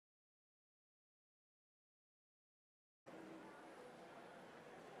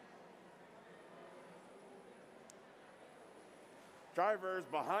Divers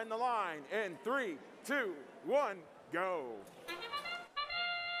behind the line in 3, 2, 1, go.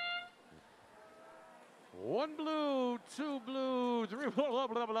 One blue, two blue, three blah,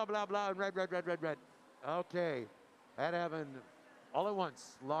 blah, blah, blah, blah, and red, red, red, red, red. Okay, that happened all at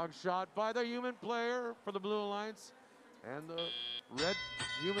once. Long shot by the human player for the Blue Alliance and the red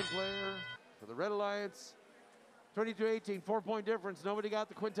human player for the Red Alliance. 22-18, 4-point difference. Nobody got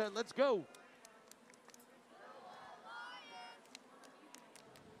the quintet. Let's go.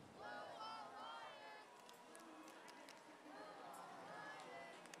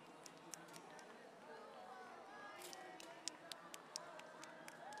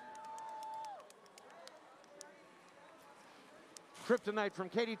 Kryptonite from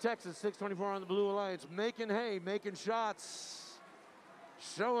Katy, Texas, 624 on the Blue Alliance, making hay, making shots,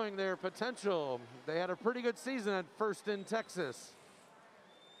 showing their potential. They had a pretty good season at first in Texas.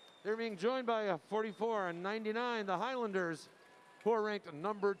 They're being joined by 44 and 99, the Highlanders, who are ranked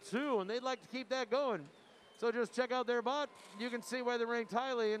number 2, and they'd like to keep that going. So just check out their bot. You can see why they're ranked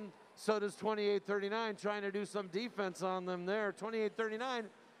highly, and so does 28-39, trying to do some defense on them there. 28-39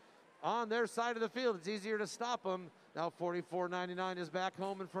 on their side of the field. It's easier to stop them. Now 44-99 is back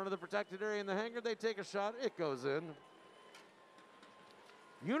home in front of the protected area in the hangar. They take a shot. It goes in.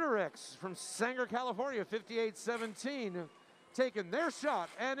 Unirex from Sanger, California, 58-17, taking their shot,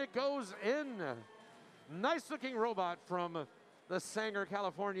 and it goes in. Nice-looking robot from the Sanger,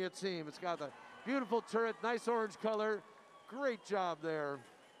 California team. It's got the beautiful turret, nice orange color. Great job there.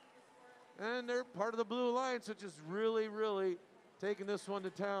 And they're part of the Blue Alliance, which is really, really taking this one to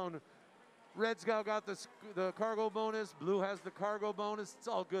town. Red Scout got the cargo bonus. Blue has the cargo bonus. It's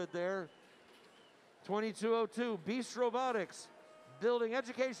all good there. 2202, Beast Robotics, building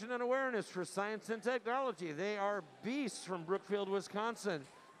education and awareness for science and technology. They are beasts from Brookfield, Wisconsin,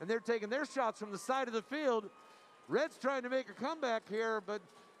 and they're taking their shots from the side of the field. Red's trying to make a comeback here, but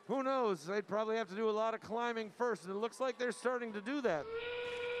who knows? They'd probably have to do a lot of climbing first, and it looks like they're starting to do that.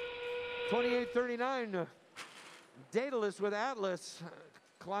 28-39, Daedalus with Atlas,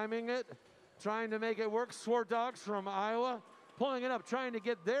 climbing it, trying to make it work. Swart Dogs from Iowa, pulling it up, trying to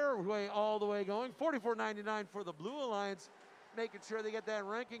get their way all the way going. 44-99 for the Blue Alliance, making sure they get that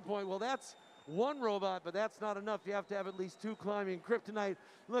ranking point. Well, that's one robot, but that's not enough. You have to have at least 2 climbing. Kryptonite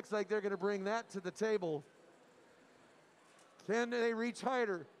looks like they're going to bring that to the table. Can they reach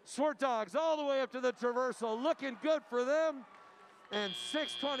higher? Swart Dogs all the way up to the traversal, looking good for them. And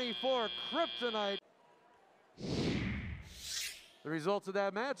 624 Kryptonite. The results of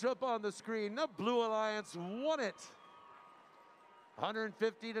that match up on the screen. The Blue Alliance won it.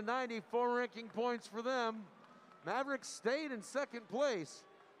 150-90, 4 ranking points for them. Mavericks stayed in second place.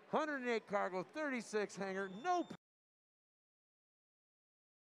 108 cargo, 36 hangar, no